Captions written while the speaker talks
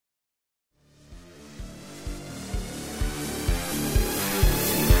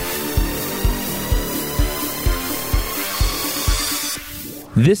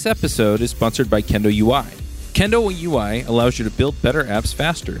This episode is sponsored by Kendo UI. Kendo UI allows you to build better apps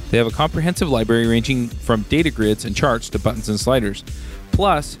faster. They have a comprehensive library ranging from data grids and charts to buttons and sliders.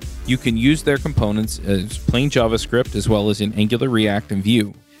 Plus, you can use their components as plain JavaScript as well as in Angular, React, and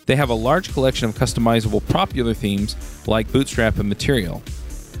Vue. They have a large collection of customizable popular themes like Bootstrap and Material.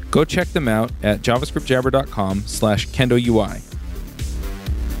 Go check them out at javascriptjabber.com/KendoUI.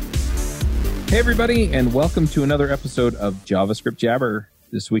 Hey everybody, and welcome to another episode of JavaScript Jabber.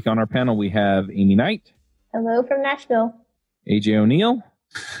 This week on our panel we have Amy Knight. Hello from Nashville. AJ O'Neill.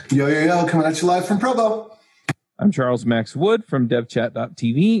 Yo, coming at you live from Provo. I'm Charles Max Wood from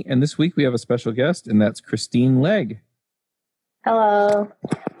devchat.tv, and this week we have a special guest, and that's Christine Legge. Hello.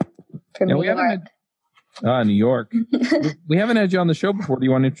 From New York. New York. We haven't had you on the show before. Do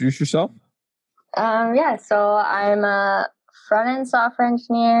you want to introduce yourself? So I'm a front-end software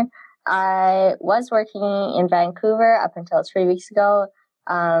engineer. I was working in Vancouver up until 3 weeks ago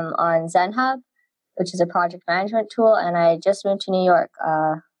on ZenHub, which is a project management tool, and I just moved to New York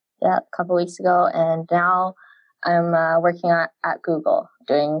a couple weeks ago, and now I'm working at Google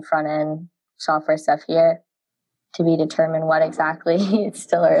doing front-end software stuff here, to be determined what exactly. It's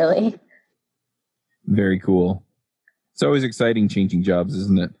still early. Very cool. It's always exciting changing jobs,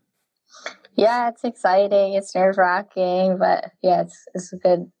 isn't it? Yeah, it's exciting. It's nerve-wracking, but yeah, it's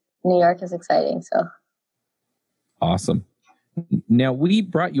good. New York is exciting, so. Awesome. Now, we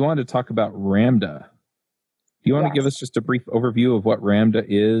brought you on to talk about Ramda. Do you want to give us just a brief overview of what Ramda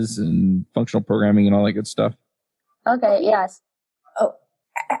is and functional programming and all that good stuff? Okay, yes. Oh,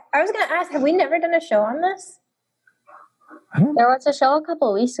 I was going to ask, have we never done a show on this? There was a show a couple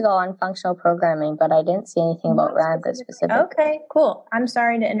of weeks ago on functional programming, but I didn't see anything about Ramda specifically. Okay, cool. I'm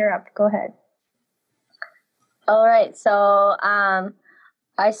sorry to interrupt. Go ahead. All right, so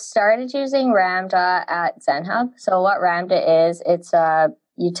I started using Ramda at ZenHub. So what Ramda is, it's a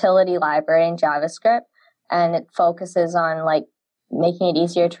utility library in JavaScript, and it focuses on like making it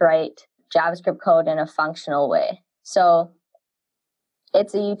easier to write JavaScript code in a functional way. So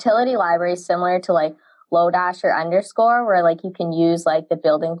it's a utility library similar to like Lodash or Underscore, where like you can use like the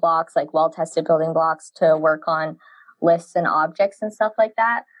building blocks, like well-tested building blocks to work on lists and objects and stuff like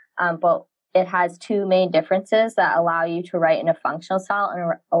that. But it has two main differences that allow you to write in a functional style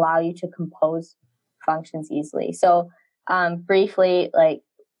and allow you to compose functions easily. So briefly, like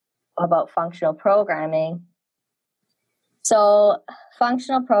about functional programming. So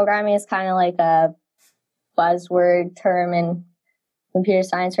functional programming is kind of like a buzzword term in computer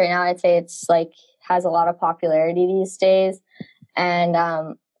science right now. I'd say it's like has a lot of popularity these days, and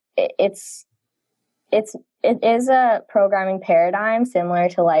it is a programming paradigm similar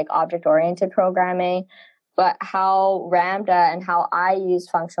to like object-oriented programming, but how Ramda and how I use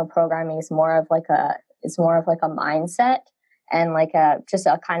functional programming is more of like a mindset and like just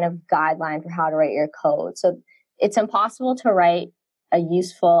a kind of guideline for how to write your code. So it's impossible to write a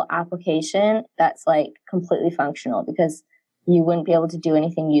useful application that's like completely functional, because you wouldn't be able to do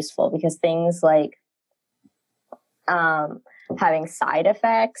anything useful, because things like having side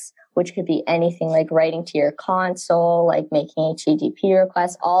effects, which could be anything like writing to your console, like making HTTP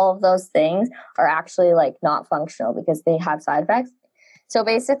requests, all of those things are actually like not functional because they have side effects. So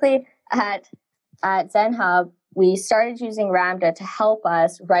basically at ZenHub, we started using Ramda to help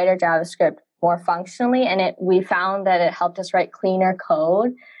us write our JavaScript more functionally, and we found that it helped us write cleaner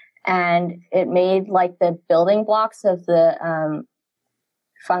code, and it made like the building blocks of the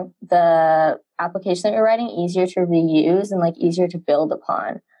application that we're writing easier to reuse and like easier to build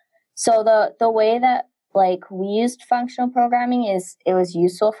upon. So the way that like we used functional programming is it was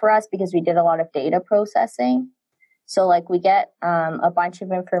useful for us because we did a lot of data processing. So like we get a bunch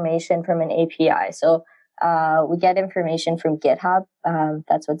of information from an API. So we get information from GitHub.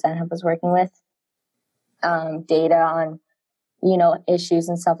 That's what ZenHub was working with. Data on, issues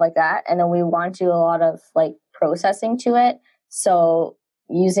and stuff like that. And then we want to do a lot of like processing to it. So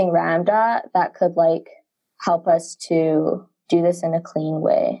using Ramda, that could like help us to do this in a clean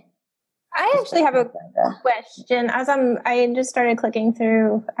way. I actually have a question. I just started clicking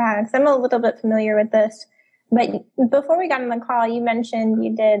through, because I'm a little bit familiar with this. But before we got on the call, you mentioned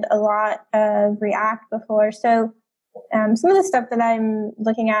you did a lot of React before. So some of the stuff that I'm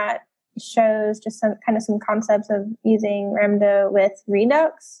looking at shows just some concepts of using Ramda with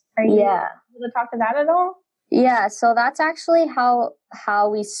Redux. Are you able to talk to that at all? Yeah, so that's actually how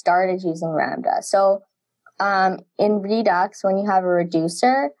we started using Ramda. So in Redux, when you have a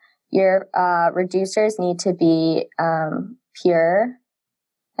reducer, your reducers need to be pure,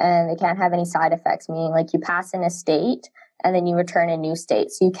 and they can't have any side effects, meaning like you pass in a state and then you return a new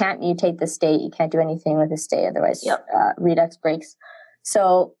state. So you can't mutate the state. You can't do anything with the state. Otherwise, Redux breaks.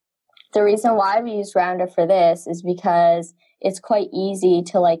 So the reason why we use Ramda for this is because it's quite easy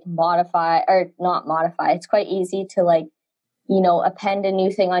to like modify, or not modify. It's quite easy to like, append a new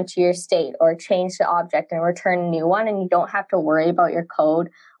thing onto your state or change the object and return a new one. And you don't have to worry about your code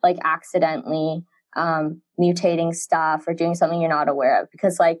like accidentally mutating stuff or doing something you're not aware of,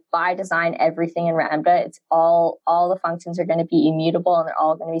 because like by design, everything in Ramda, it's all the functions are going to be immutable and they're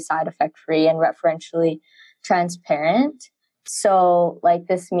all going to be side effect free and referentially transparent. So like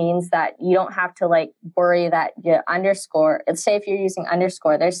this means that you don't have to like worry that your underscore, let's say if you're using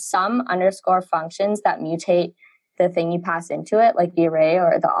underscore, there's some underscore functions that mutate the thing you pass into it, like the array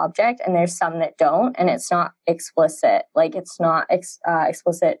or the object, and there's some that don't, and it's not explicit. Like it's not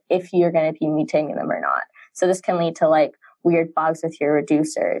explicit if you're going to be mutating them or not. So this can lead to like weird bugs with your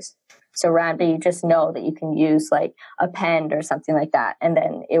reducers. So Ramda, you just know that you can use like append or something like that, and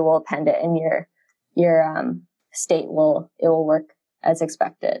then it will append it, and your state will work as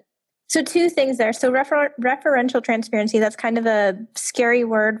expected. So two things there. So referential transparency, that's kind of a scary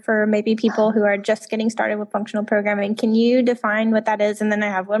word for maybe people who are just getting started with functional programming. Can you define what that is? And then I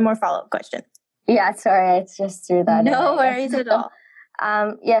have one more follow-up question. Yeah, sorry, I just threw that in. No worries at all.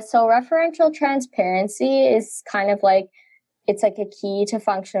 So referential transparency is kind of like, it's like a key to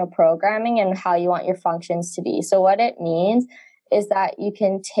functional programming and how you want your functions to be. So what it means is that you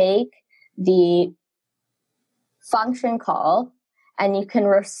can take the function call and you can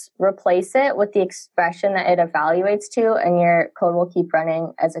replace it with the expression that it evaluates to, and your code will keep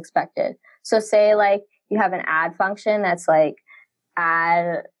running as expected. So say like you have an add function that's like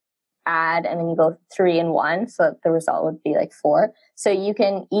add, and then you go 3 and 1. So the result would be like 4. So you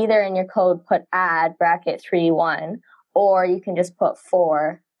can either in your code put add bracket 3, 1, or you can just put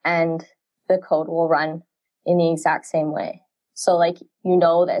 4 and the code will run in the exact same way. So like,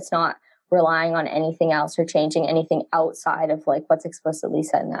 that it's not relying on anything else or changing anything outside of like what's explicitly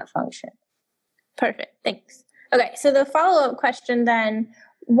said in that function. Perfect. Thanks. Okay. So the follow-up question then,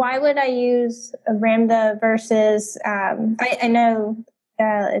 why would I use a Ramda versus, I know,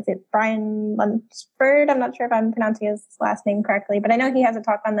 is it Brian Lunsford? I'm not sure if I'm pronouncing his last name correctly, but I know he has a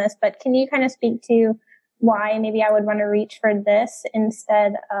talk on this, but can you kind of speak to why maybe I would want to reach for this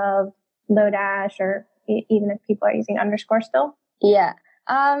instead of Lodash, or even if people are using underscore still? Yeah.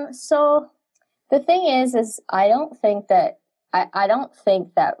 So the thing is I don't think that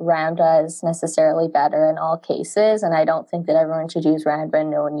Ramda is necessarily better in all cases, and I don't think that everyone should use Ramda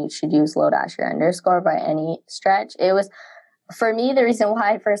and no one should use Lodash or underscore by any stretch. It was, for me, the reason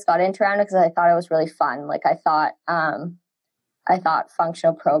why I first got into Ramda because I thought it was really fun. Like I thought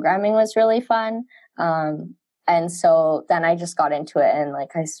functional programming was really fun. And so then I just got into it and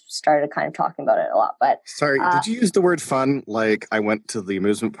like I started kind of talking about it a lot. But sorry, did you use the word fun? Like I went to the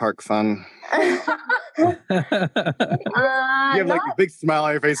amusement park fun? You have like a big smile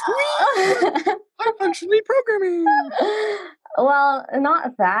on your face. I'm functionally programming. Well,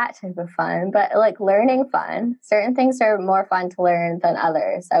 not that type of fun, but like learning fun. Certain things are more fun to learn than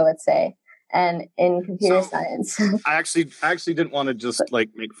others, I would say. And in computer science. I actually didn't want to just like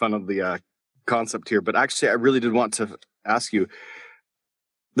make fun of the concept here, but actually I really did want to ask you,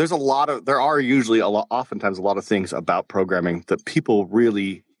 oftentimes a lot of things about programming that people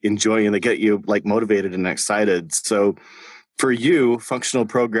really enjoy and they get you like motivated and excited. So for you, functional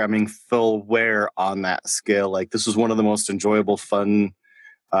programming fell where on that scale? Like this was one of the most enjoyable, fun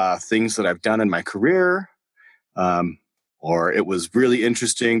things that I've done in my career, or it was really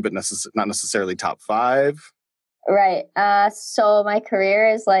interesting, but not necessarily top 5. Right. So my career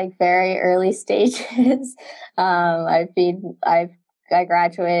is like very early stages. I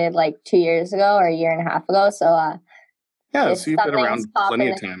graduated like 2 years ago or a year and a half ago. So so you've been around plenty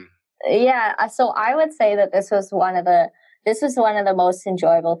of time. Yeah. So I would say that this was one of the most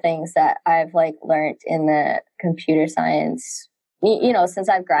enjoyable things that I've like learned in the computer science, since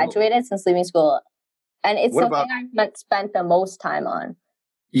I've graduated, since leaving school. And it's something I've spent the most time on.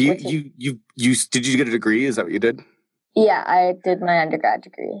 Did you get a degree? Is that what you did? Yeah, I did my undergrad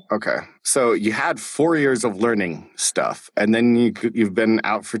degree. Okay. So you had 4 years of learning stuff, and then you've been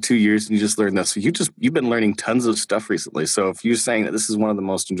out for 2 years and you just learned this. So you've been learning tons of stuff recently. So if you're saying that this is one of the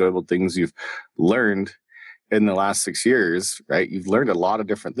most enjoyable things you've learned in the last 6 years, right? You've learned a lot of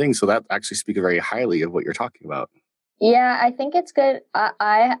different things. So that actually speaks very highly of what you're talking about. Yeah, I think it's good.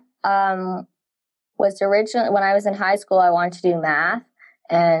 I was originally, when I was in high school, I wanted to do math.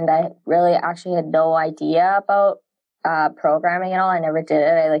 And I really actually had no idea about programming at all. I never did it.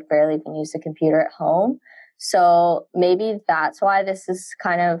 I like barely even used a computer at home. So maybe that's why this is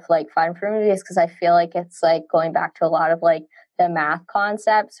kind of like fun for me, is because I feel like it's like going back to a lot of like the math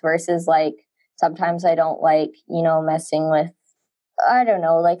concepts versus like sometimes I don't like, messing with I don't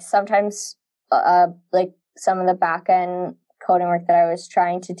know, like sometimes like some of the back end coding work that I was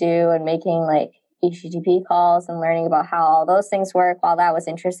trying to do and making like HTTP calls and learning about how all those things work, while that was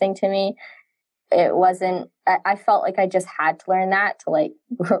interesting to me, it wasn't, I felt like I just had to learn that to like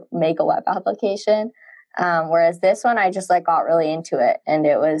make a web application. Whereas this one, I just like got really into it, and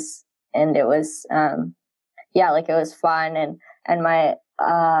it was like it was fun. And my,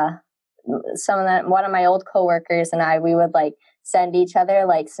 one of my old coworkers and we would like send each other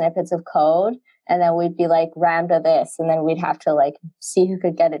like snippets of code, and then we'd be like Ramda this, and then we'd have to like see who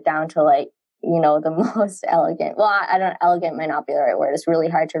could get it down to like, you know, the most elegant. Well, I don't, elegant might not be the right word. It's really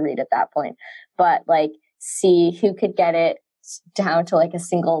hard to read at that point, but like see who could get it down to like a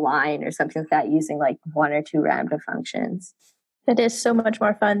single line or something like that using like one or two Ramda functions. It is so much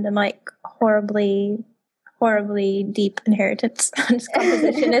more fun than like horribly deep inheritance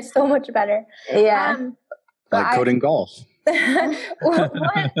composition. It's so much better. Yeah. Like coding golf.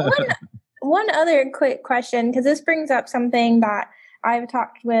 One other quick question, because this brings up something that I've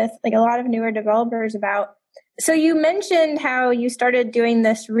talked with like a lot of newer developers about. So you mentioned how you started doing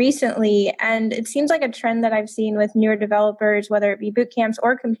this recently, and it seems like a trend that I've seen with newer developers, whether it be boot camps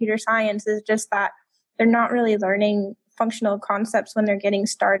or computer science, is just that they're not really learning functional concepts when they're getting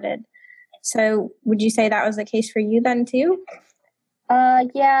started. So would you say that was the case for you then too?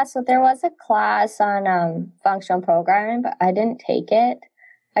 Yeah, so there was a class on functional programming, but I didn't take it.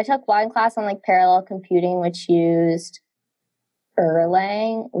 I took one class on like parallel computing, which used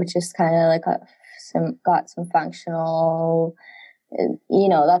Erlang, which is kind of like got some functional, you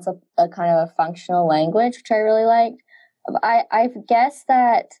know, that's a kind of a functional language, which I really liked. I guess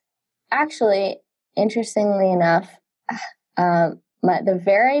that actually, interestingly enough, the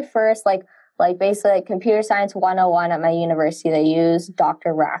very first like basically like computer science 101 at my university, they use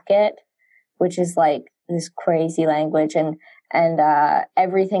Dr. Racket, which is like this crazy language, and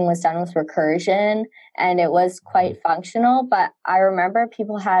everything was done with recursion, and it was quite functional. But I remember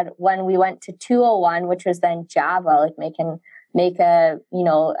people had, when we went to 201, which was then Java, like make a, you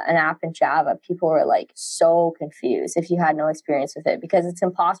know, an app in Java, people were like so confused if you had no experience with it, because it's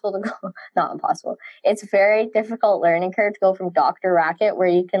impossible to go, not impossible. It's very difficult learning curve to go from Dr. Racket, where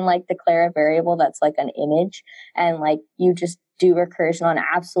you can like declare a variable that's like an image, and like you just do recursion on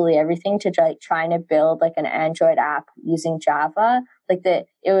absolutely everything, to like trying to build like an Android app using Java. Like it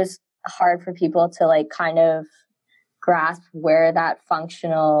was hard for people to like kind of grasp where that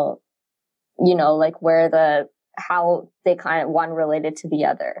functional, you know, like where how they kind of one related to the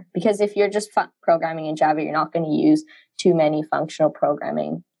other. Because if you're just programming in Java, you're not going to use too many functional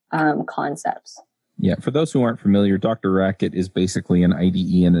programming concepts. Yeah, for those who aren't familiar, Dr. Racket is basically an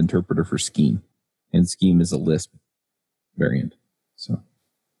IDE and interpreter for Scheme, and Scheme is a Lisp variant. So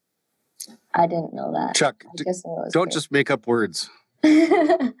I didn't know that. Chuck, don't just make up words.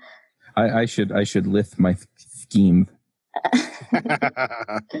 I should lift my scheme.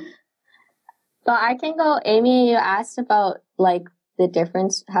 But I can go, Amy, you asked about like the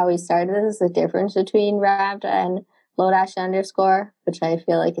difference, how we started this, the difference between Ramda and Lodash _, which I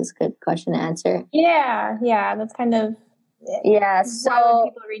feel like is a good question to answer. Yeah, that's kind of, so why would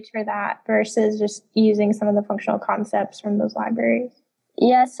people reach for that versus just using some of the functional concepts from those libraries?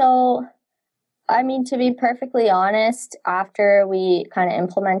 Yeah, so I mean, to be perfectly honest, after we kind of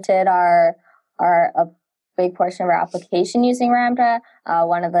implemented a big portion of our application using Ramda,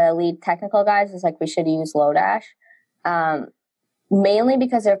 one of the lead technical guys was like, we should use Lodash, mainly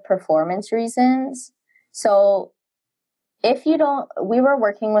because of performance reasons. So if you don't, we were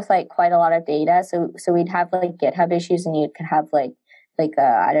working with like quite a lot of data. So we'd have like GitHub issues, and you could have like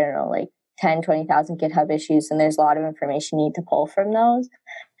I don't know, like 10, 20,000 GitHub issues. And there's a lot of information you need to pull from those.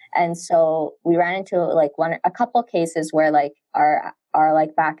 And so we ran into like a couple cases where like our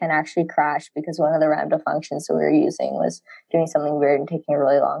like backend actually crashed because one of the Ramda functions that we were using was doing something weird and taking a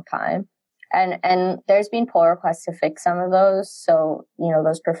really long time. And there's been pull requests to fix some of those. So, you know,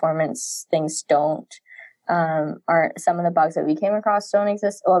 those performance things aren't, some of the bugs that we came across don't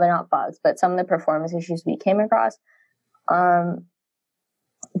exist. Well, they're not bugs, but some of the performance issues we came across,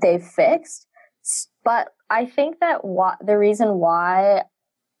 they've fixed. But I think that the reason why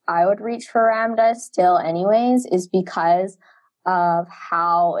I would reach for Ramda still anyways is because of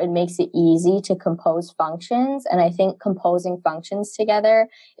how it makes it easy to compose functions. And I think composing functions together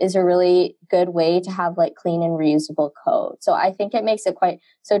is a really good way to have like clean and reusable code. So I think it makes it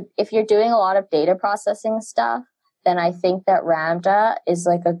so if you're doing a lot of data processing stuff, then I think that Ramda is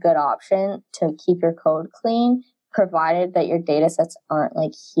like a good option to keep your code clean, provided that your data sets aren't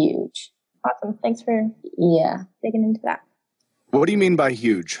like huge. Awesome. Thanks for digging into that. What do you mean by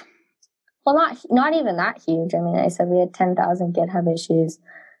huge? well, not even that huge. I mean, I said we had 10,000 GitHub issues.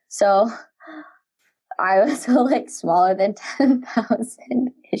 So I was like smaller than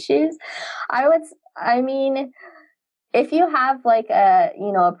 10,000 issues. I mean, if you have like a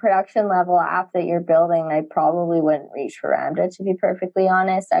production level app that you're building, I probably wouldn't reach for Ramda, to be perfectly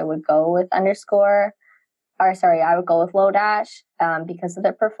honest. I would go with I would go with Lodash because of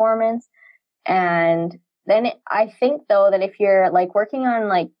the performance. And then I think though that if you're like working on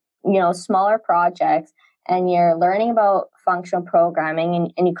like, smaller projects and you're learning about functional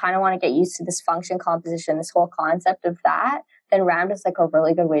programming and you kind of want to get used to this function composition, this whole concept of that, then Ramda is like a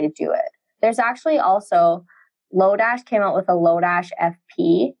really good way to do it. There's actually also Lodash came out with a Lodash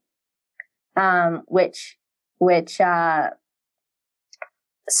FP,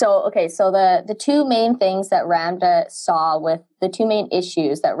 so the two main things that Ramda saw with the two main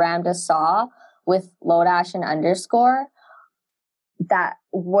issues that Ramda saw with Lodash and underscore, that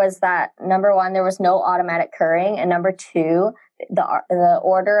was that number one, there was no automatic currying, and number two, the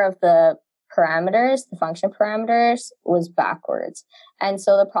order of the parameters, the function parameters, was backwards. And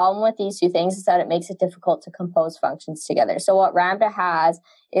so the problem with these two things is that it makes it difficult to compose functions together. So what Ramda has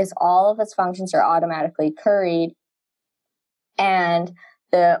is all of its functions are automatically curried, and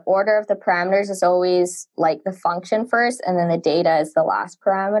the order of the parameters is always like the function first, and then the data is the last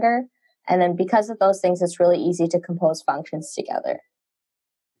parameter. And then because of those things, it's really easy to compose functions together.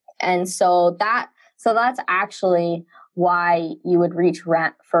 And so that's actually why you would reach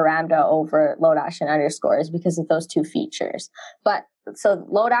for Ramda over Lodash and underscore, is because of those two features. But so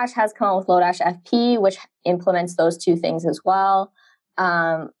Lodash has come out with Lodash FP, which implements those two things as well.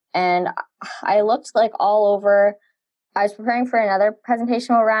 And I looked like all over. I was preparing for another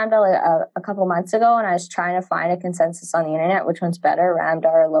presentation with Ramda like a couple months ago, and I was trying to find a consensus on the internet, which one's better, Ramda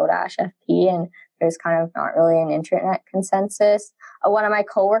or Lodash FP, and there's kind of not really an internet consensus. One of my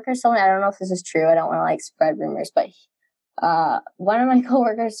coworkers told me, I don't know if this is true, I don't want to like spread rumors, but one of my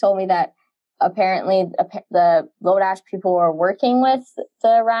coworkers told me that apparently the Lodash people were working with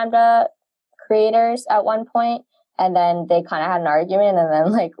the Ramda creators at one point, and then they kind of had an argument, and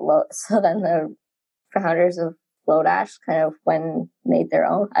then so then the founders of Lodash kind of made their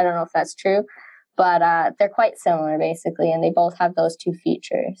own. I don't know if that's true, but they're quite similar basically, and they both have those two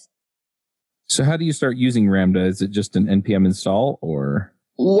features. So how do you start using Ramda? Is it just an npm install or?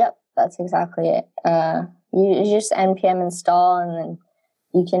 Yep, that's exactly it. You just npm install, and then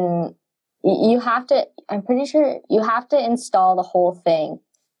I'm pretty sure you have to install the whole thing.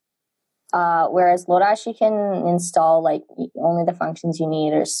 Whereas Lodash, you can install like only the functions you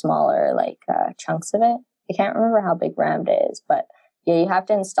need or smaller chunks of it. I can't remember how big Ramda is, but yeah, you have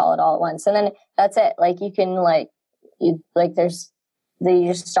to install it all at once. And then that's it. Like you can you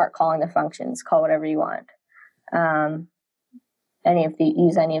just start calling the functions, call whatever you want.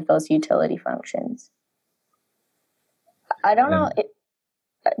 Use any of those utility functions. I don't know.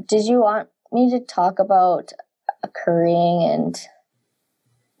 Did you want me to talk about currying and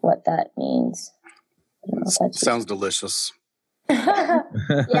what that means? Sounds delicious. Yeah,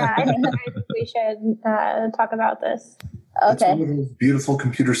 I think we should talk about this. Okay. It's one of those beautiful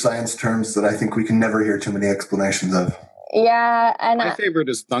computer science terms that I think we can never hear too many explanations of. Yeah, and my favorite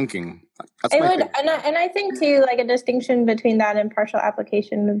is thunking. And I think too, like a distinction between that and partial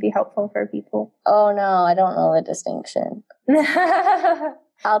application would be helpful for people. Oh no, I don't know the distinction.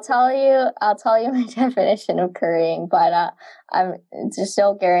 I'll tell you my definition of currying, but it just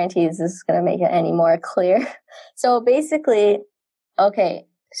no guarantees this is going to make it any more clear. So basically,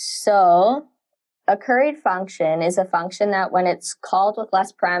 so a curried function is a function that when it's called with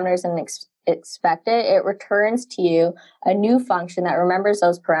less parameters than expected, it returns to you a new function that remembers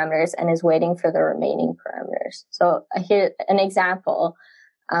those parameters and is waiting for the remaining parameters. So here, an example,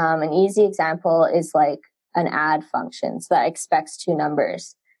 an easy example is like an add function, so that expects two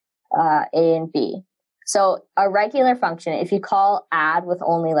numbers, A and B. So a regular function, if you call add with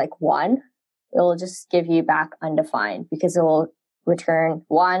only like one, it will just give you back undefined because it will return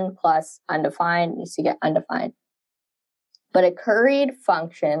 1 plus undefined, so you get undefined. But a curried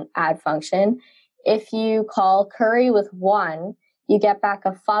function, add function, if you call curry with 1, you get back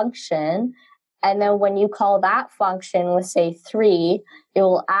a function, and then when you call that function with, say, 3, it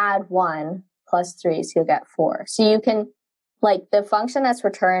will add 1 plus 3, so you'll get 4. So you can, like, the function that's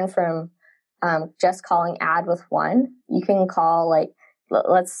returned from just calling add with 1, you can call, like,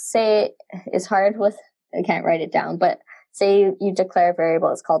 let's say it's hard with, I can't write it down, but say you declare a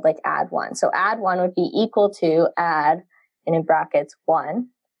variable, it's called like add1. So add1 would be equal to add, and in brackets 1.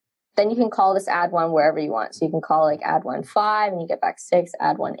 Then you can call this add1 wherever you want. So you can call like add1 5 and you get back 6,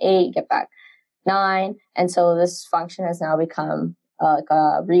 add1 8, you get back 9. And so this function has now become like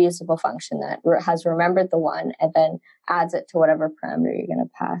a reusable function that has remembered the one and then adds it to whatever parameter you're going to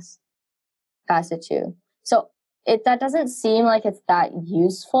pass it to. So that doesn't seem like it's that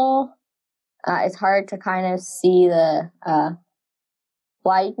useful. It's hard to kind of see the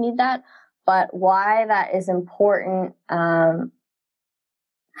why you need that, but why that is important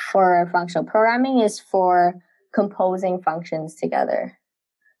for functional programming is for composing functions together.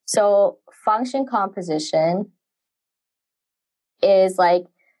 So function composition is like,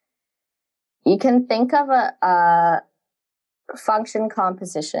 you can think of a function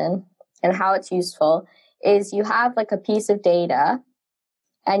composition and how it's useful is you have like a piece of data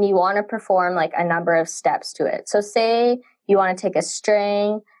and you want to perform like a number of steps to it. So say you want to take a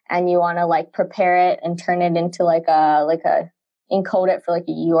string and you want to like prepare it and turn it into like a encode it for like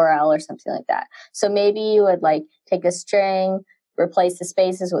a URL or something like that. So maybe you would like take a string, replace the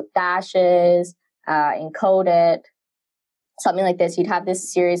spaces with dashes, encode it, something like this. You'd have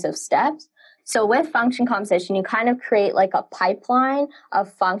this series of steps. So with function composition, you kind of create like a pipeline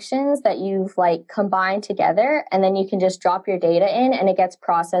of functions that you've like combined together, and then you can just drop your data in and it gets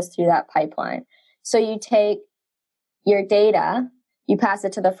processed through that pipeline. So you take your data, you pass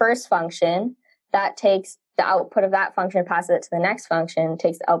it to the first function, that takes the output of that function, passes it to the next function,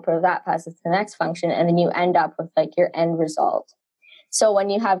 takes the output of that, passes it to the next function, and then you end up with like your end result. So when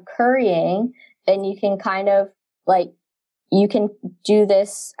you have currying, then you can kind of like, you can do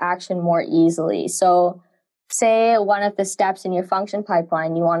this action more easily. So say one of the steps in your function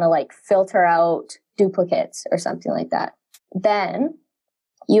pipeline, you want to like filter out duplicates or something like that. Then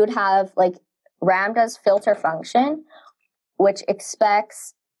you would have like Ramda's filter function, which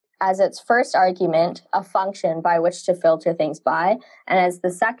expects as its first argument a function by which to filter things by, and as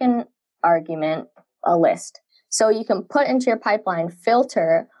the second argument, a list. So you can put into your pipeline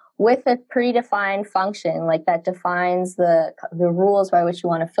filter with a predefined function like that defines the rules by which you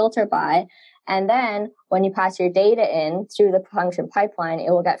want to filter by. And then when you pass your data in through the function pipeline,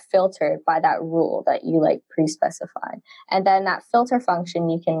 it will get filtered by that rule that you like pre-specified. And then that filter function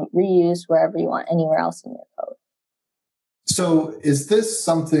you can reuse wherever you want, anywhere else in your code. So is this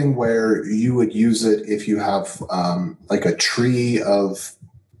something where you would use it if you have like a tree of,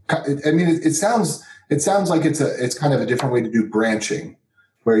 I mean, it sounds like it's kind of a different way to do branching,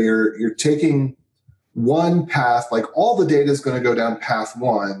 where you're taking one path, like all the data is going to go down path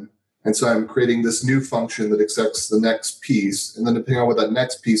one. And so I'm creating this new function that accepts the next piece. And then depending on what that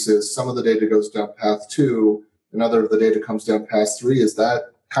next piece is, some of the data goes down path two, another of the data comes down path three. Is that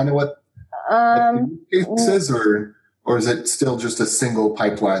kind of what the case is, or is it still just a single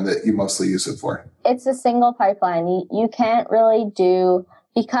pipeline that you mostly use it for? It's a single pipeline. You can't really do,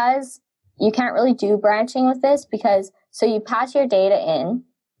 because you can't really do branching with this, because so you pass your data in,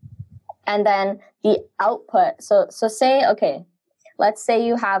 and then the output. So say, okay, let's say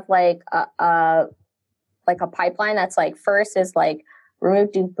you have like a pipeline that's like first is like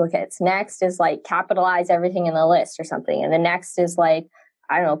remove duplicates, next is like capitalize everything in the list or something, and the next is like,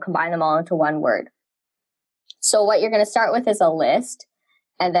 I don't know, combine them all into one word. So what you're going to start with is a list,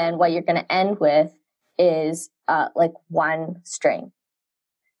 and then what you're going to end with is like one string.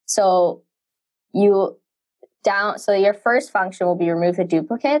 So your first function will be remove the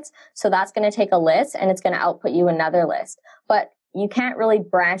duplicates. So that's going to take a list and it's going to output you another list. But you can't really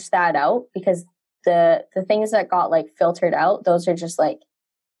branch that out because the things that got like filtered out, those are just like,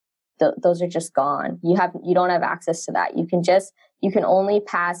 those are just gone. You don't have access to that. You can only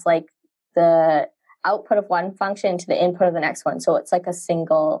pass like the output of one function to the input of the next one. So it's like a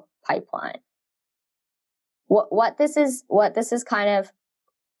single pipeline. What this is kind of,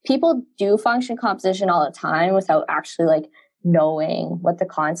 people do function composition all the time without actually like knowing what the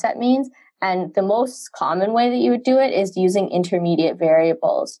concept means. And the most common way that you would do it is using intermediate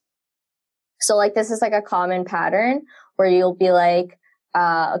variables. So like this is like a common pattern where you'll be like,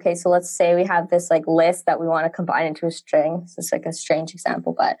 okay, so let's say we have this like list that we want to combine into a string. So it's like a strange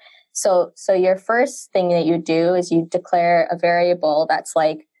example, but so your first thing that you do is you declare a variable that's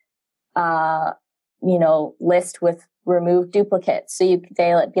like, list with remove duplicates. So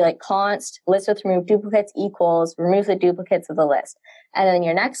they be like const list with remove duplicates equals remove the duplicates of the list. And then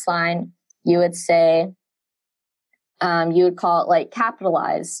your next line, you would say, you would call it like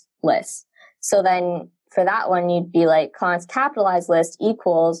capitalize list. So then for that one, you'd be like const capitalize list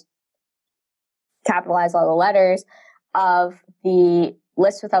equals capitalize all the letters of the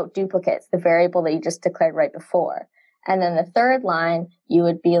list without duplicates, the variable that you just declared right before. And then the third line, you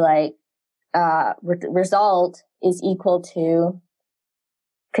would be like, result is equal to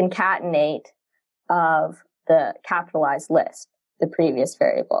concatenate of the capitalized list, the previous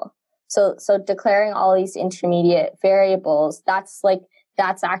variable. So declaring all these intermediate variables, that's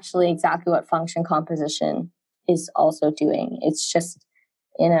actually exactly what function composition is also doing. It's just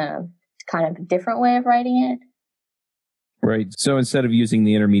in a kind of different way of writing it. Right. So instead of using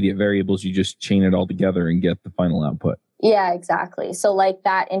the intermediate variables, you just chain it all together and get the final output. Yeah, exactly. So like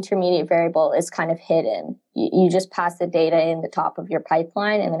that intermediate variable is kind of hidden. You just pass the data in the top of your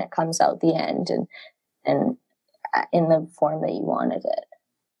pipeline, and then it comes out the end and in the form that you wanted it.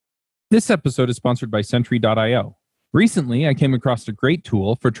 This episode is sponsored by Sentry.io. Recently, I came across a great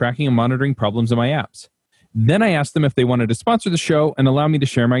tool for tracking and monitoring problems in my apps. Then I asked them if they wanted to sponsor the show and allow me to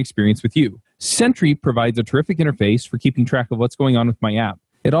share my experience with you. Sentry provides a terrific interface for keeping track of what's going on with my app.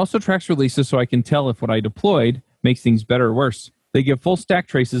 It also tracks releases so I can tell if what I deployed makes things better or worse. They give full stack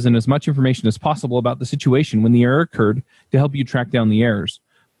traces and as much information as possible about the situation when the error occurred to help you track down the errors.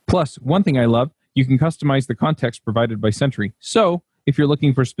 Plus, one thing I love, you can customize the context provided by Sentry. So, if you're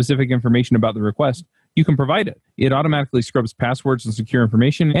looking for specific information about the request, you can provide it. It automatically scrubs passwords and secure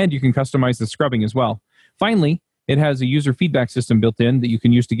information, and you can customize the scrubbing as well. Finally, it has a user feedback system built in that you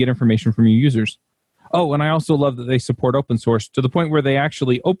can use to get information from your users. Oh, and I also love that they support open source to the point where they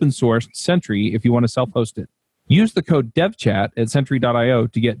actually open sourced Sentry if you want to self-host it. Use the code DevChat at Sentry.io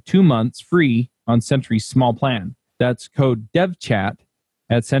to get 2 months free on Sentry's small plan. That's code DevChat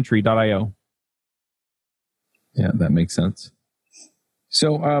at Sentry.io. Yeah, that makes sense.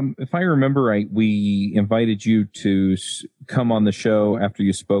 So if I remember right, we invited you to come on the show after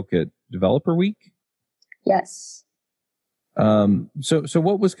you spoke at Developer Week? Yes. So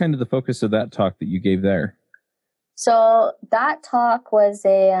what was kind of the focus of that talk that you gave there? So that talk was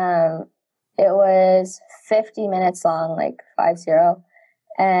it was 50 minutes long, like 50.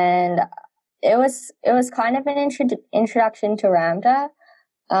 And it was kind of an introduction to Ramda.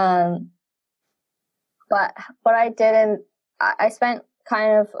 But what I did, I spent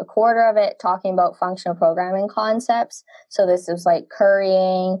kind of a quarter of it talking about functional programming concepts. So this was like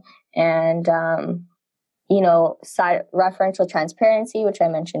currying and, side referential transparency, which I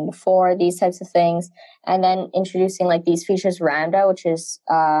mentioned before, these types of things. And then introducing like these features Ramda, which is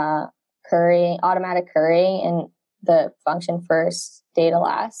currying, automatic currying in the function first, data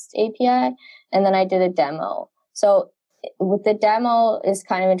last API. And then I did a demo. So with the demo is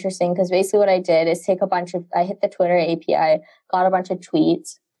kind of interesting because basically what I did is I hit the Twitter API, got a bunch of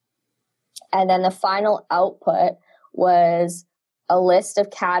tweets, and then the final output was a list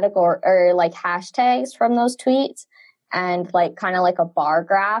of category or like hashtags from those tweets and like kind of like a bar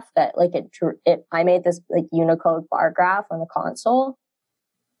graph that like I made this like Unicode bar graph on the console.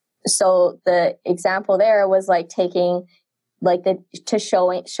 So the example there was like taking like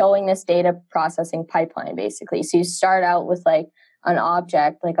showing this data processing pipeline basically. So you start out with like an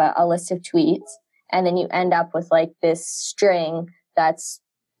object, like a list of tweets, and then you end up with like this string that's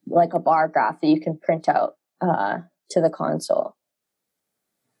like a bar graph that you can print out to the console.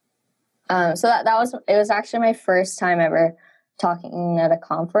 So it was actually my first time ever talking at a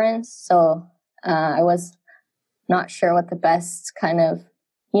conference. So I was not sure what the best kind of,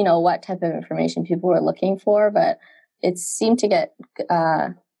 what type of information people were looking for, but it seemed to get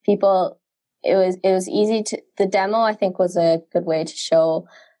people. It was easy to. The demo I think was a good way to show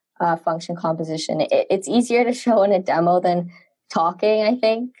function composition. It's easier to show in a demo than talking, I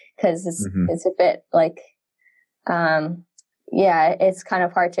think, because it's a bit like, it's kind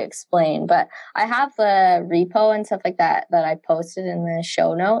of hard to explain. But I have the repo and stuff like that I posted in the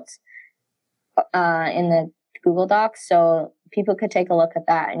show notes in the Google Docs, so people could take a look at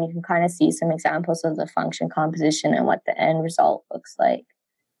that and you can kind of see some examples of the function composition and what the end result looks like.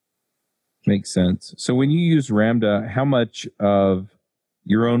 Makes sense. So when you use Ramda, how much of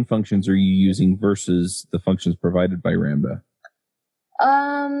your own functions are you using versus the functions provided by Ramda?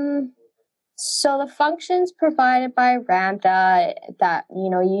 So the functions provided by Ramda that,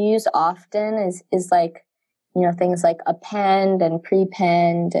 you use often is like, things like append and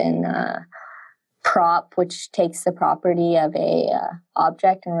prepend and prop, which takes the property of a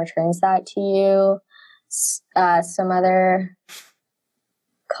object and returns that to you. Some other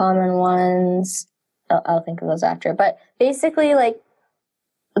common ones, I'll think of those after. But basically, like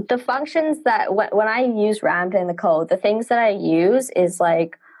the functions that when I use Ramda in the code, the things that I use is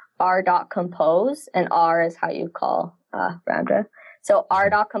like r.compose, and R is how you call Ramda. So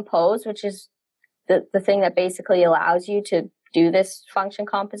r.compose, which is the thing that basically allows you to do this function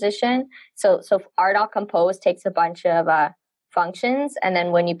composition. So r.compose takes a bunch of functions, and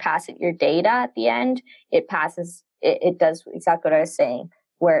then when you pass it your data at the end, it does exactly what I was saying,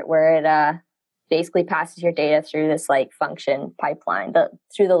 where it basically passes your data through this like function pipeline,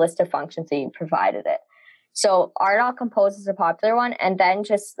 through the list of functions that you provided it. So R.compose is a popular one, and then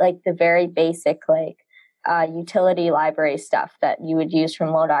just like the very basic utility library stuff that you would use from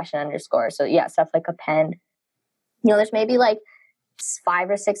Lodash and underscore. So yeah, stuff like append. There's maybe like 5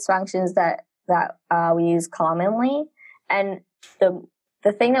 or 6 functions that we use commonly, and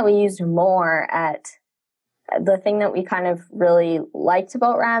the thing that we used more the thing that we kind of really liked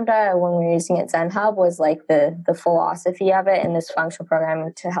about Ramda when we were using it at ZenHub was like the philosophy of it and this functional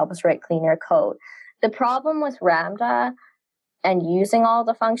programming to help us write cleaner code. The problem with Ramda and using all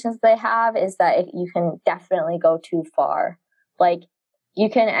the functions they have is that you can definitely go too far. Like you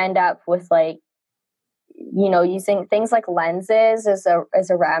can end up with using things like lenses as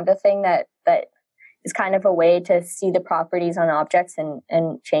a Ramda thing that is kind of a way to see the properties on objects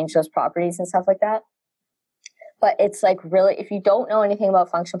and change those properties and stuff like that. But it's like really, if you don't know anything about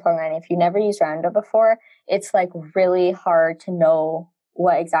functional programming, if you never used Ramda before, it's like really hard to know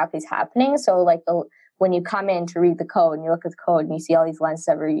what exactly is happening. So like when you come in to read the code and you look at the code and you see all these lenses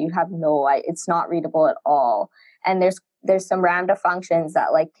everywhere, you have it's not readable at all. And there's some Ramda functions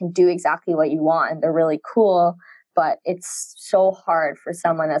that like can do exactly what you want and they're really cool, but it's so hard for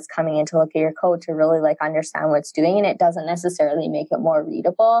someone that's coming in to look at your code to really like understand what it's doing, and it doesn't necessarily make it more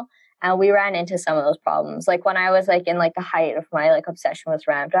readable. And we ran into some of those problems. Like when I was like in like the height of my like obsession with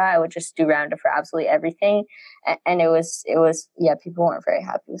Ramda, I would just do Ramda for absolutely everything. And it was, people weren't very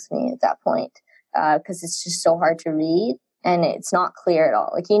happy with me at that point because it's just so hard to read and it's not clear at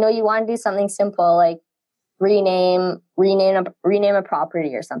all. Like, you want to do something simple like rename a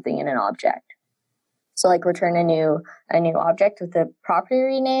property or something in an object. So like return a new object with the property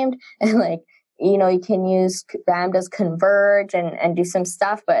renamed, and like, you can use Ramda's converge and do some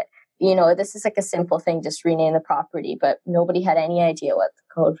stuff, but this is like a simple thing, just rename the property, but nobody had any idea what the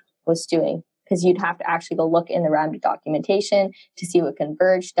code was doing because you'd have to actually go look in the Ramda documentation to see what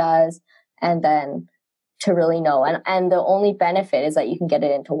converge does and then to really know. And the only benefit is that you can get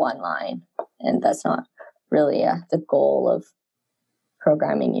it into one line, and that's not really the goal of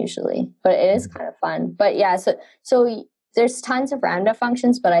programming usually, but it is kind of fun. But yeah, so there's tons of Ramda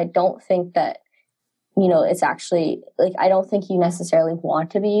functions, but I don't think that it's actually like, I don't think you necessarily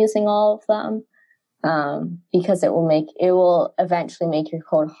want to be using all of them because it will eventually make your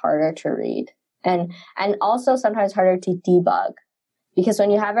code harder to read and also sometimes harder to debug, because when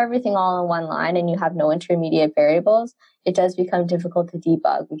you have everything all in one line and you have no intermediate variables, it does become difficult to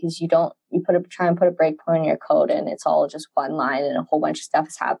debug because you try and put a breakpoint in your code and it's all just one line and a whole bunch of stuff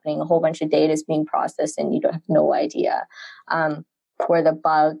is happening, a whole bunch of data is being processed and you don't have no idea where the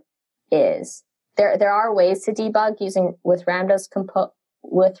bug is. There are ways to debug with Ramda's compose.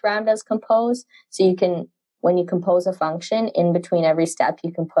 So you can, when you compose a function, in between every step,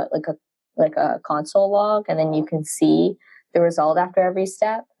 you can put like a console log, and then you can see the result after every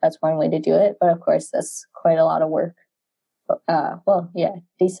step. That's one way to do it. But of course, that's quite a lot of work.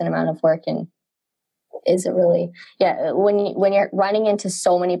 Decent amount of work, and is it really? Yeah, when you're running into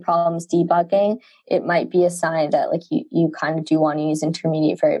so many problems debugging, it might be a sign that like you kind of do want to use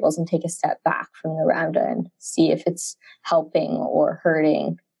intermediate variables and take a step back from the Ramda and see if it's helping or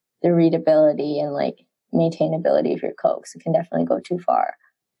hurting the readability and like maintainability of your code, because it can definitely go too far.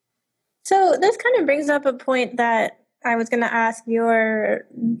 So this kind of brings up a point that I was going to ask your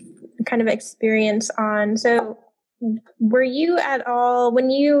kind of experience on. So were you at all,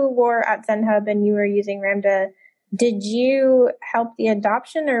 when you were at ZenHub and you were using Ramda, did you help the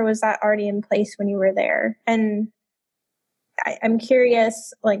adoption, or was that already in place when you were there? And I'm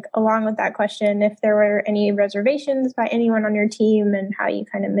curious, like along with that question, if there were any reservations by anyone on your team and how you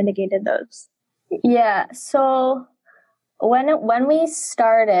kind of mitigated those. Yeah, so when we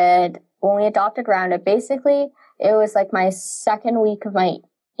adopted Ramda, basically it was like my second week of my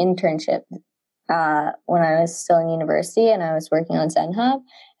internship when I was still in university and I was working on ZenHub,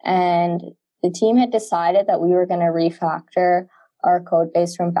 and the team had decided that we were going to refactor our code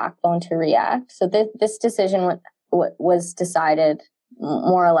base from Backbone to React. So this decision was decided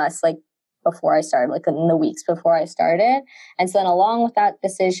more or less like before I started, like in the weeks before I started. And so then along with that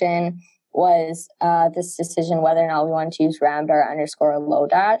decision was this decision whether or not we wanted to use Ramda or underscore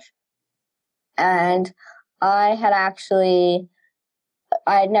Lodash. And I had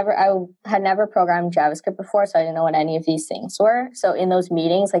never programmed JavaScript before, so I didn't know what any of these things were. So in those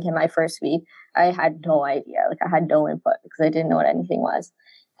meetings, like in my first week, I had no idea. Like I had no input because I didn't know what anything was.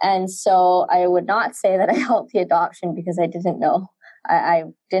 And so I would not say that I helped the adoption because I didn't know. I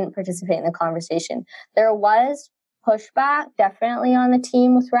didn't participate in the conversation. There was pushback definitely on the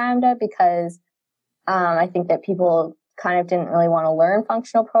team with Ramda because I think that people kind of didn't really want to learn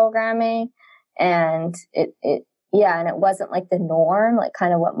functional programming, and it wasn't like the norm, like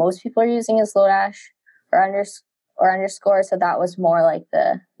kind of what most people are using is Lodash or underscore. So that was more like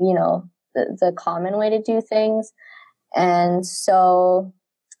the common way to do things. And so,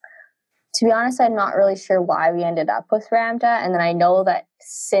 to be honest, I'm not really sure why we ended up with Ramda. And then I know that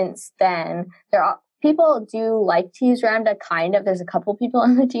since then, people do like to use Ramda, kind of. There's a couple people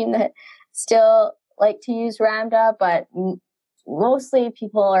on the team that still like to use Ramda, but mostly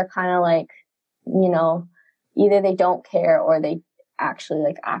people are kind of like, either they don't care or they actually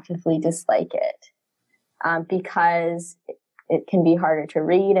like actively dislike it because it can be harder to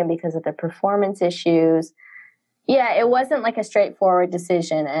read and because of the performance issues. Yeah, it wasn't like a straightforward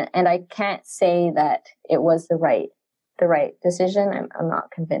decision, and I can't say that it was the right decision. I'm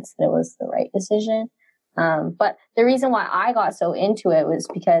not convinced that it was the right decision. But the reason why I got so into it was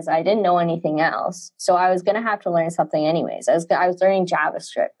because I didn't know anything else, so I was going to have to learn something anyways. I was learning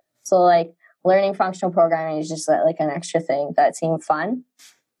JavaScript, so like learning functional programming is just like an extra thing that seemed fun.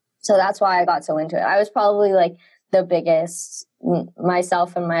 So that's why I got so into it. I was probably like the biggest,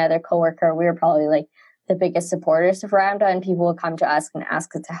 myself and my other coworker, we were probably like the biggest supporters of Ramda, and people would come to us and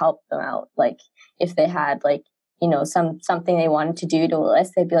ask us to help them out. Like if they had like, something they wanted to do to a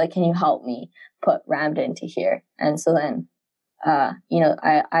list, they'd be like, can you help me put Ramda into here? And so then, I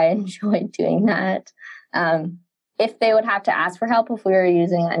enjoyed doing that. If they would have to ask for help, if we were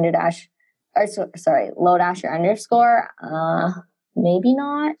using Lodash or underscore, maybe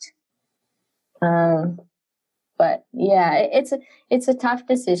not. But yeah, it's a tough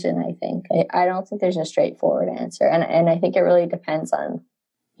decision, I think. I don't think there's a straightforward answer. And I think it really depends on,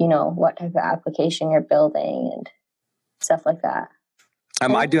 what type of application you're building and stuff like that.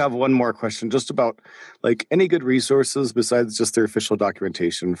 I do have one more question just about like any good resources besides just their official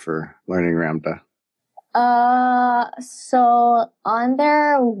documentation for learning Ramda. So on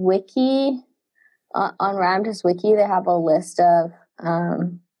their wiki, on Ramda's wiki, they have a list of,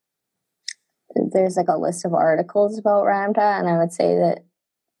 there's like a list of articles about Ramda, and I would say that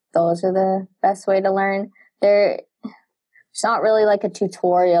those are the best way to learn. It's not really like a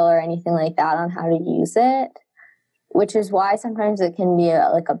tutorial or anything like that on how to use it, which is why sometimes it can be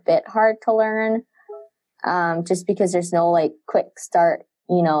a bit hard to learn, just because there's no like quick start,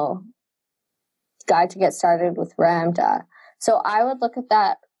 guide to get started with Ramda. So I would look at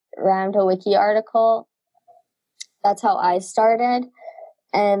that Ramda wiki article. That's how I started.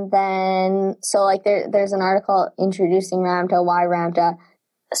 And then, so like there's an article introducing Ramda, why Ramda.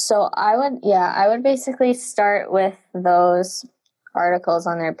 So I would basically start with those articles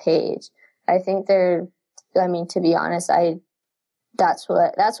on their page. I think to be honest, that's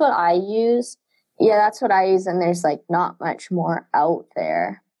what I use. Yeah, that's what I use. And there's like not much more out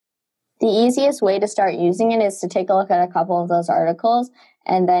there. The easiest way to start using it is to take a look at a couple of those articles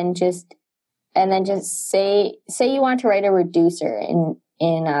and then just say you want to write a reducer in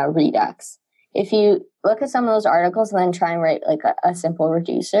Redux. If you look at some of those articles and then try and write like a simple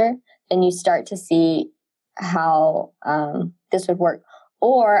reducer, then you start to see how this would work.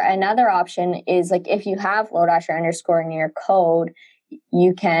 Or another option is like if you have Lodash or underscore in your code,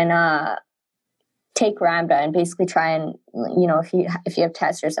 you can take Ramda and basically try and, if you have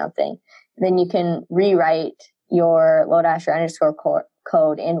tests or something, then you can rewrite your Lodash or underscore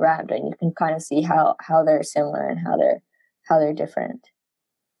code in Ramda, and you can kind of see how they're similar and how they're different.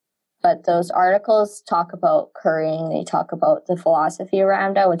 But those articles talk about currying. They talk about the philosophy of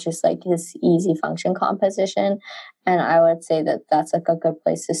Ramda, which is like this easy function composition. And I would say that that's like a good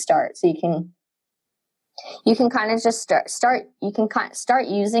place to start. So you can kind of just start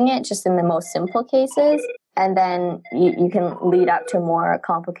using it just in the most simple cases. And then you can lead up to more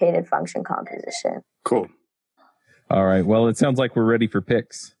complicated function composition. Cool. All right. Well, it sounds like we're ready for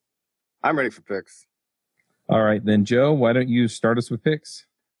picks. I'm ready for picks. All right. Then, Joe, why don't you start us with picks?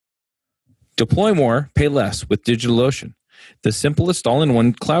 Deploy more, pay less with DigitalOcean, the simplest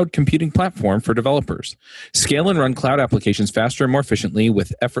all-in-one cloud computing platform for developers. Scale and run cloud applications faster and more efficiently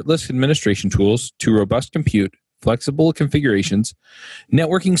with effortless administration tools to robust compute, flexible configurations,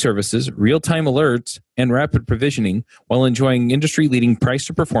 networking services, real-time alerts, and rapid provisioning while enjoying industry-leading price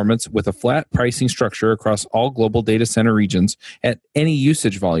to performance with a flat pricing structure across all global data center regions at any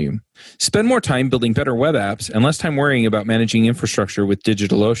usage volume. Spend more time building better web apps and less time worrying about managing infrastructure with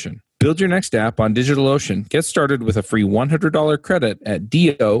DigitalOcean. Build your next app on DigitalOcean. Get started with a free $100 credit at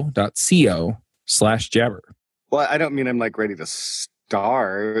do.co/jabber. Well, I don't mean I'm like ready to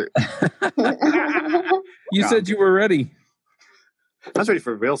start. You said you were ready. I was ready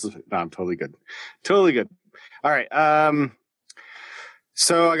for Rails. No, I'm totally good. Totally good. All right.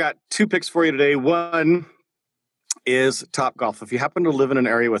 So I got two picks for you today. One is Topgolf. If you happen to live in an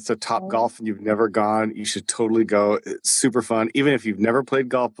area with a Topgolf and you've never gone, you should totally go. It's super fun, even if you've never played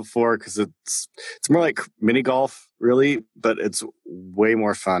golf before, because it's more like mini golf, really, but it's way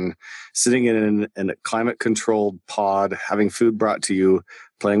more fun. Sitting in a climate-controlled pod, having food brought to you,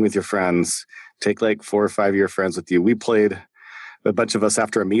 playing with your friends. Take like 4 or 5 of your friends with you. We played, a bunch of us,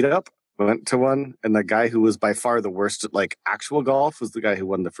 after a meetup. Went to one, and the guy who was by far the worst at like actual golf was the guy who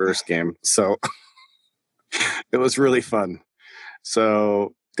won the first game. So it was really fun.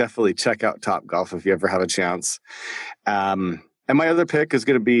 So definitely check out Topgolf if you ever have a chance. And my other pick is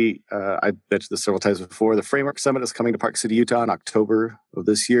going to be, I mentioned this several times before, the Framework Summit is coming to Park City, Utah in October of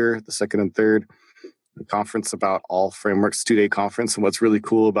this year, the 2nd and 3rd. The conference about all frameworks, 2-day conference. And what's really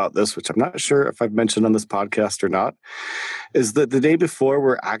cool about this, which I'm not sure if I've mentioned on this podcast or not, is that the day before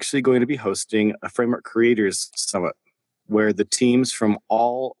we're actually going to be hosting a Framework Creators Summit, where the teams from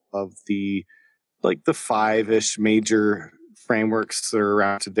all of the 5-ish major frameworks that are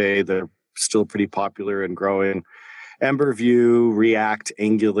around today that are still pretty popular and growing, Ember, Vue, React,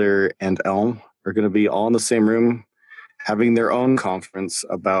 Angular, and Elm, are going to be all in the same room having their own conference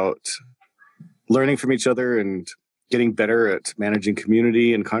about learning from each other and getting better at managing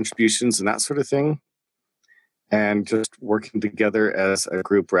community and contributions and that sort of thing. And just working together as a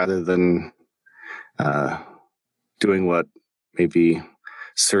group rather than doing what maybe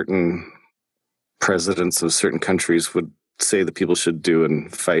certain presidents of certain countries would say that people should do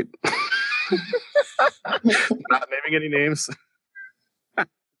and fight. Not naming any names.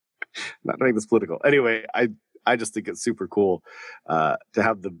 Not making this political. Anyway, I just think it's super cool to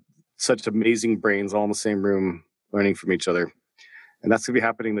have such amazing brains all in the same room learning from each other. And that's going to be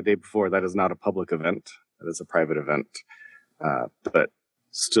happening the day before. That is not a public event. That is a private event. But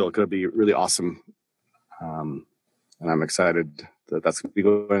still going to be really awesome. And I'm excited that that's going to be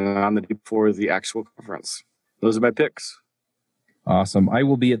going on the day before the actual conference. Those are my picks. Awesome. I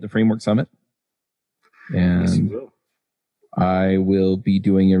will be at the Framework Summit. And yes, you will. I will be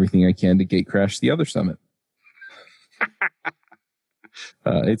doing everything I can to gate crash the other summit.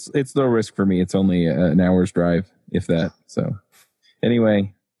 It's no risk for me. It's only an hour's drive, if that. So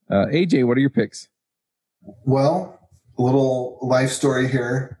anyway, AJ, what are your picks? Well, a little life story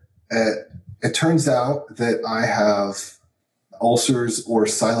here. It turns out that I have ulcers or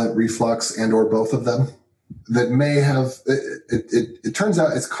silent reflux and or both of them that may have, it turns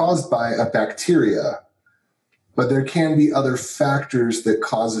out it's caused by a bacteria, but there can be other factors that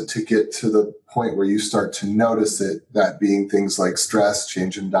cause it to get to the point where you start to notice it, that being things like stress,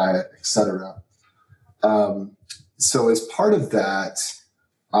 change in diet, etc. So as part of that,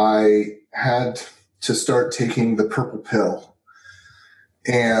 I had to start taking the purple pill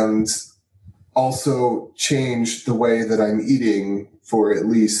and also change the way that I'm eating for at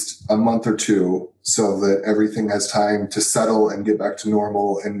least a month or two so that everything has time to settle and get back to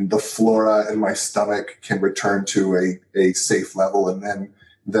normal and the flora in my stomach can return to a safe level. And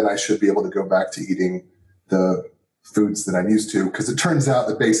then I should be able to go back to eating the foods that I'm used to. Because it turns out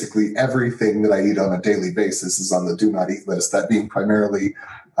that basically everything that I eat on a daily basis is on the do not eat list, that being primarily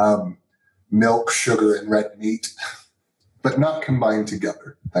milk, sugar, and red meat, but not combined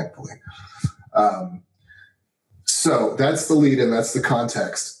together, thankfully. So that's the lead and that's the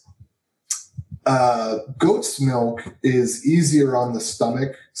context. Goat's milk is easier on the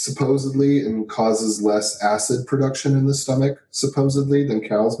stomach, supposedly, and causes less acid production in the stomach, supposedly, than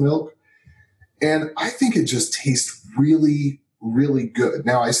cow's milk. And I think it just tastes really, really good.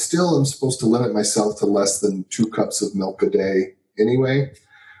 Now, I still am supposed to limit myself to less than 2 cups of milk a day anyway.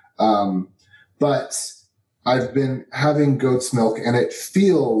 But I've been having goat's milk, and it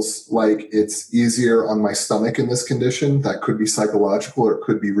feels like it's easier on my stomach in this condition. That could be psychological or it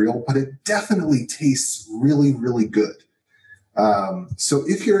could be real, but it definitely tastes really, really good. So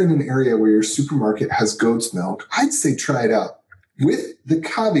if you're in an area where your supermarket has goat's milk, I'd say try it out with the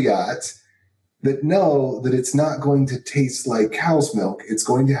caveat that know that it's not going to taste like cow's milk. It's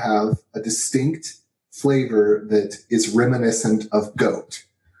going to have a distinct flavor that is reminiscent of goat.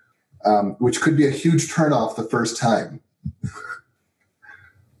 Which could be a huge turnoff the first time.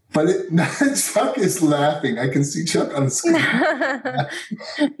 But Chuck is laughing. I can see Chuck on the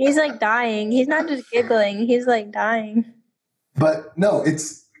screen. He's like dying. He's not just giggling. He's like dying. But no,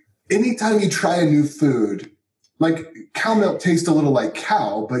 it's anytime you try a new food, like cow milk tastes a little like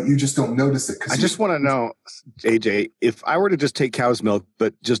cow, but you just don't notice it. I just want to know, AJ, if I were to just take cow's milk,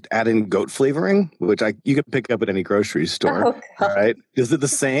 but just add in goat flavoring, which you can pick up at any grocery store, right? Is it the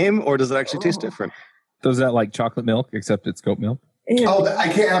same or does it actually taste different? Does that like chocolate milk, except it's goat milk? Oh, I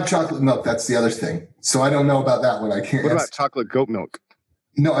can't have chocolate milk. That's the other thing. So I don't know about that one. I can't. What about chocolate goat milk?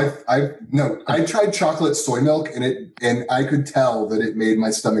 No, I tried chocolate soy milk and I could tell that it made my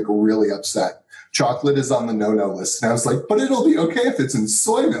stomach really upset. Chocolate is on the no-no list. And I was like, but it'll be okay if it's in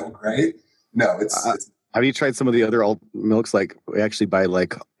soy milk, right? No, it's have you tried some of the other milks? Like we actually buy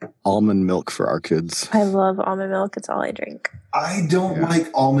like almond milk for our kids. I love almond milk. It's all I drink. I don't like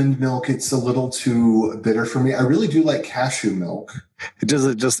almond milk. It's a little too bitter for me. I really do like cashew milk.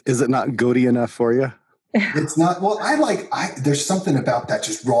 Is it not goaty enough for you? It's not. Well, there's something about that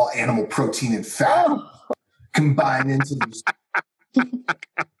just raw animal protein and fat combined into this.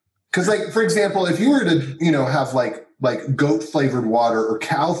 Because, like, for example, if you were to, have like goat flavored water or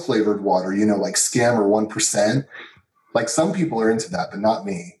cow flavored water, like Skim or 1%, like some people are into that, but not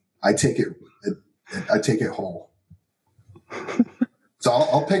me. I take it whole. So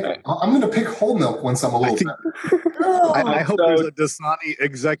I'm going to pick whole milk once I'm a little better. I hope there's a Dasani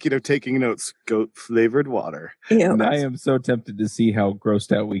executive taking notes. Goat flavored water. Yeah, I am so tempted to see how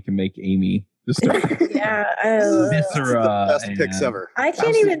grossed out we can make Amy. Yeah, the best picks ever. I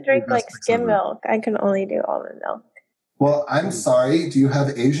can't even drink like skim milk. I can only do almond milk. Well, I'm sorry. Do you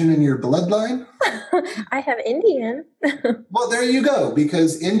have Asian in your bloodline? I have Indian. Well, there you go.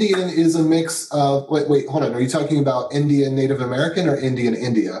 Because Indian is a mix of... Wait, hold on. Are you talking about Indian Native American or Indian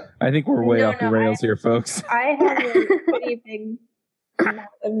India? I think we're way off the rails here, folks. I have a pretty big amount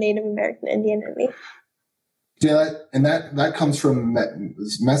of Native American Indian in me. Yeah, and that comes from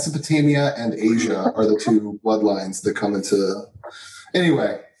Mesopotamia and Asia are the two bloodlines that come into...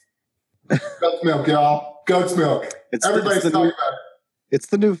 Anyway. Goat's milk, y'all. Goat's milk. Everybody's talking about it. It's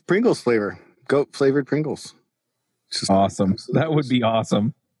the new Pringles flavor. Goat flavored Pringles. Awesome. That would be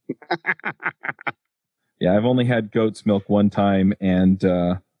awesome. Yeah, I've only had goat's milk one time, and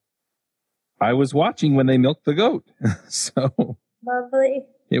I was watching when they milked the goat. So lovely.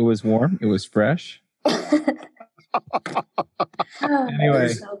 It was warm. It was fresh.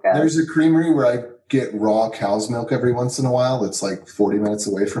 Anyway, there's a creamery where I get raw cow's milk every once in a while. It's like 40 minutes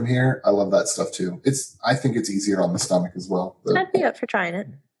away from here. I love that stuff too. I think it's easier on the stomach as well. I'd be up for trying it.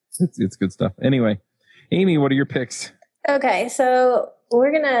 It's good stuff. Anyway, Amy, what are your picks? Okay, so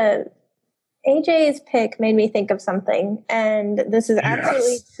AJ's pick made me think of something, and this is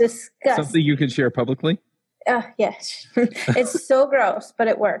absolutely disgusting. Something you can share publicly? Yes. It's so gross, but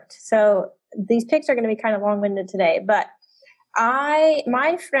it worked. So these picks are going to be kind of long-winded today, but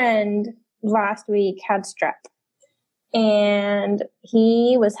my friend last week had strep, and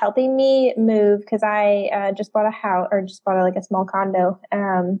he was helping me move because I just bought a house, or just bought like a small condo,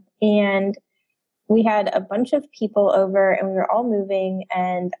 and we had a bunch of people over, and we were all moving,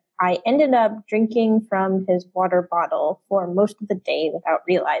 and I ended up drinking from his water bottle for most of the day without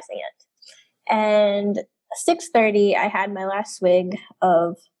realizing it. And 6:30, I had my last swig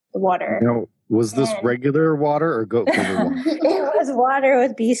of the water. Now, was this regular water or goat flavored water? It was water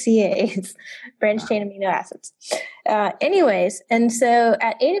with BCAAs, branched chain amino acids. Anyways, and so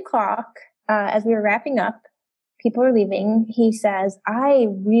at 8:00, as we were wrapping up, people were leaving. He says, "I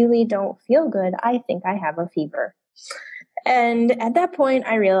really don't feel good. I think I have a fever." And at that point,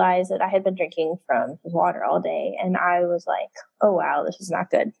 I realized that I had been drinking from his water all day, and I was like, "Oh wow, this is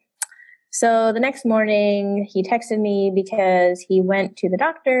not good." So the next morning, he texted me because he went to the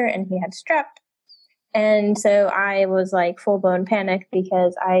doctor and he had strep. And so I was like full-blown panic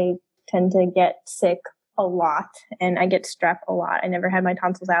because I tend to get sick a lot and I get strep a lot. I never had my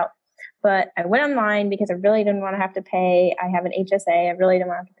tonsils out. But I went online because I really didn't want to have to pay. I have an HSA. I really didn't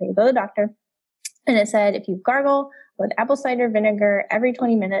want to have to pay to go to the doctor. And it said if you gargle with apple cider vinegar every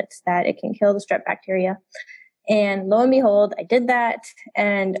 20 minutes, that it can kill the strep bacteria. And lo and behold, I did that.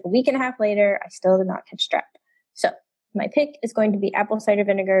 And a week and a half later, I still did not catch strep. So my pick is going to be apple cider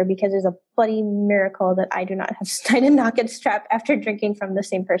vinegar because it's a bloody miracle that I did not get strep after drinking from the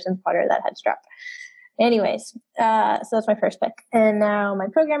same person's water that had strep. Anyways, so that's my first pick. And now my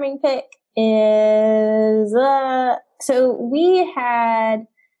programming pick is, so we had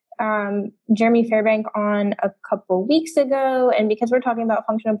Jeremy Fairbank on a couple weeks ago. And because we're talking about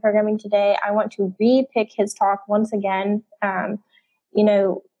functional programming today, I want to re-pick his talk once again.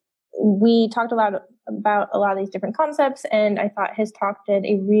 We talked a lot about a lot of these different concepts, and I thought his talk did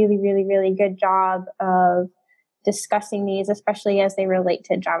a really, really, really good job of discussing these, especially as they relate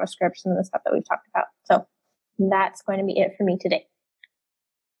to JavaScript and the stuff that we've talked about. So that's going to be it for me today.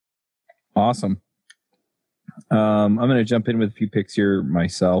 Awesome. I'm going to jump in with a few picks here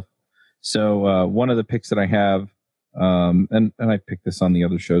myself. So one of the picks that I have, and I picked this on the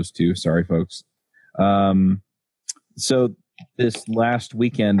other shows too. Sorry, folks. So this last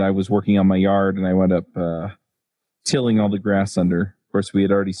weekend, I was working on my yard and I wound up tilling all the grass under. Of course, we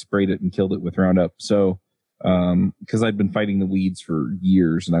had already sprayed it and killed it with Roundup. So because I'd been fighting the weeds for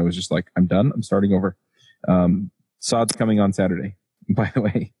years, and I was just like, I'm done. I'm starting over. Sod's coming on Saturday, by the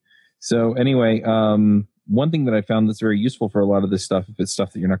way. So anyway, one thing that I found that's very useful for a lot of this stuff, if it's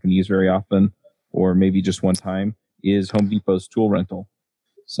stuff that you're not going to use very often, or maybe just one time, is Home Depot's tool rental.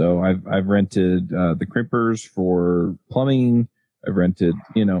 So I've rented the crimpers for plumbing. I've rented,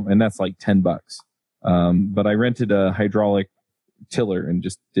 and that's like $10. But I rented a hydraulic tiller and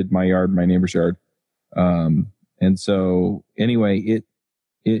just did my neighbor's yard. And so anyway,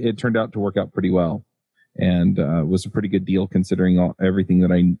 it turned out to work out pretty well, and was a pretty good deal considering everything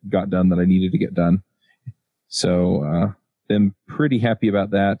that I got done that I needed to get done. So been pretty happy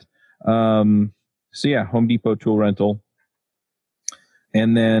about that. So yeah, Home Depot tool rental.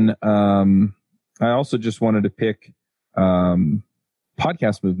 And then I also just wanted to pick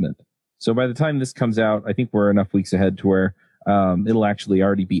podcast movement. So by the time this comes out, I think we're enough weeks ahead to where it'll actually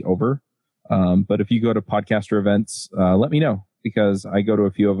already be over. But if you go to podcaster events, let me know, because I go to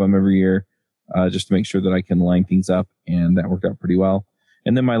a few of them every year just to make sure that I can line things up, and that worked out pretty well.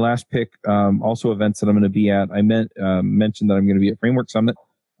 And then my last pick, also events that I'm going to be at. I mentioned that I'm going to be at Framework Summit,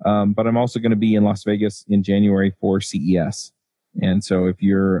 but I'm also going to be in Las Vegas in January for CES. And so if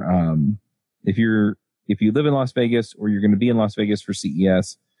you live in Las Vegas, or you're going to be in Las Vegas for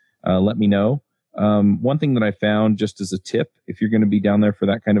CES, let me know. One thing that I found, just as a tip, if you're going to be down there for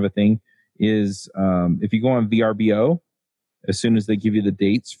that kind of a thing, is if you go on VRBO, as soon as they give you the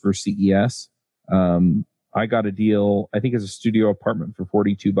dates for CES, I got a deal, I think it's a studio apartment for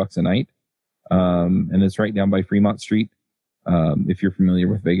 $42 a night. And it's right down by Fremont Street. If you're familiar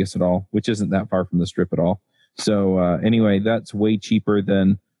with Vegas at all, which isn't that far from the Strip at all. So anyway, that's way cheaper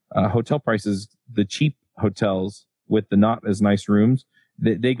than hotel prices. The cheap hotels with the not as nice rooms,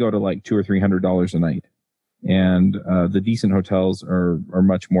 they go to like $200 or $300 a night. And the decent hotels are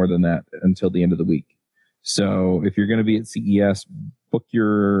much more than that until the end of the week. So if you're going to be at CES, book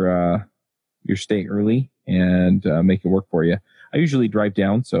your stay early and make it work for you. I usually drive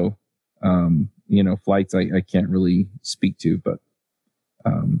down, so flights I can't really speak to, but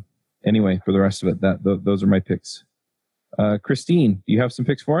anyway, for the rest of it, those are my picks. Christine, do you have some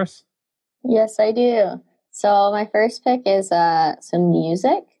picks for us? Yes, I do. So my first pick is some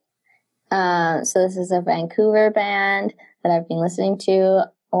music. So this is a Vancouver band that I've been listening to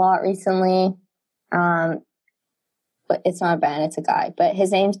a lot recently. But it's not a band, it's a guy. But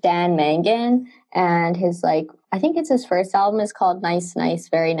his name's Dan Mangan, and I think it's his first album is called Nice, Nice,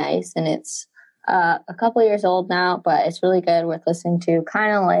 Very Nice, and it's a couple years old now, but it's really good, worth listening to.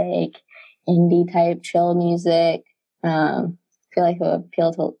 Kind of like indie type chill music. I feel like it would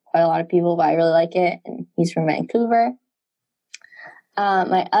appeal to quite a lot of people, but I really like it, and he's from Vancouver.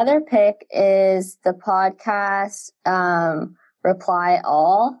 My other pick is the podcast Reply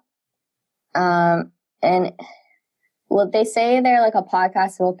All. And well, they say they're like a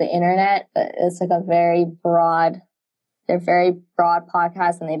podcast about the internet, but it's like they're very broad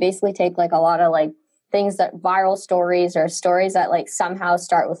podcasts, and they basically take like a lot of like things that viral stories or stories that like somehow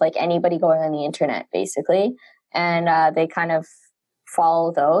start with like anybody going on the internet basically. And they kind of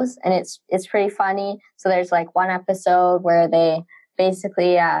follow those, and it's pretty funny. So there's like one episode where they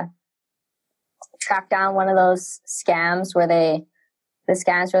basically track down one of those scams where they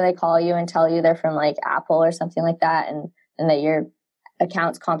call you and tell you they're from like Apple or something like that, and that your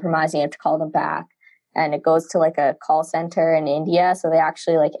account's compromised and you have to call them back. And it goes to like a call center in India. So they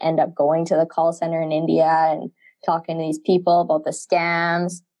actually like end up going to the call center in India and talking to these people about the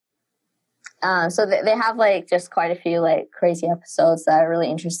scams. So they have like just quite a few like crazy episodes that are really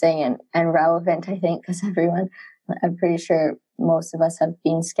interesting and relevant, I think, because I'm pretty sure most of us have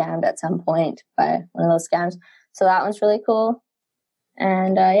been scammed at some point by one of those scams. So that one's really cool.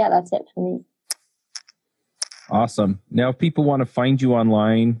 And yeah, that's it for me. Awesome. Now, if people want to find you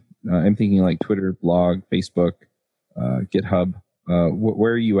online, I'm thinking like Twitter, blog, Facebook, GitHub.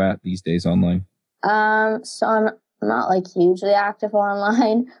 Where are you at these days online? So I'm not like hugely active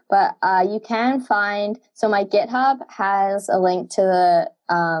online, but you can find. So my GitHub has a link to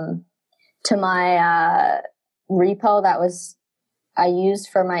my repo that I used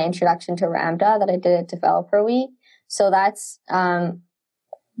for my introduction to Ramda that I did at Developer Week. So that's my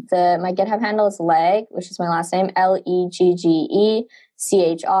GitHub handle is Legge, which is my last name, LEGGECHR.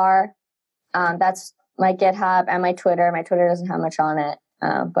 That's my GitHub and my Twitter. My Twitter doesn't have much on it,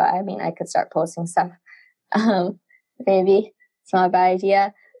 but I mean, I could start posting stuff. Maybe it's not a bad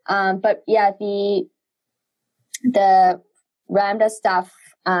idea. But yeah, the Ramda stuff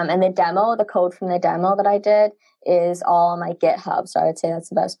and the code from the demo that I did is all on my GitHub. So I would say that's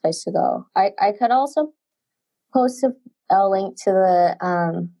the best place to go. I could also post I'll link to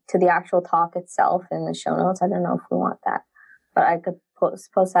the actual talk itself in the show notes. I don't know if we want that, but I could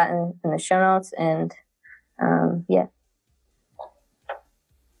post that in the show notes, and yeah.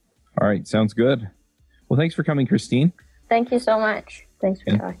 All right, sounds good. Well, thanks for coming, Christine. Thank you so much. Thanks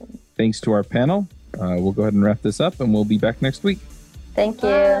for talking. Thanks to our panel. We'll go ahead and wrap this up, and we'll be back next week. Thank you.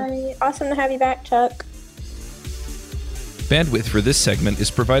 Bye. Awesome to have you back, Chuck. Bandwidth for this segment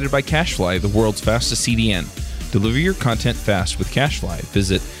is provided by CacheFly, the world's fastest CDN. Deliver your content fast with CacheFly.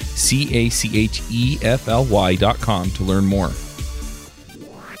 Visit CACHEFLY.com to learn more.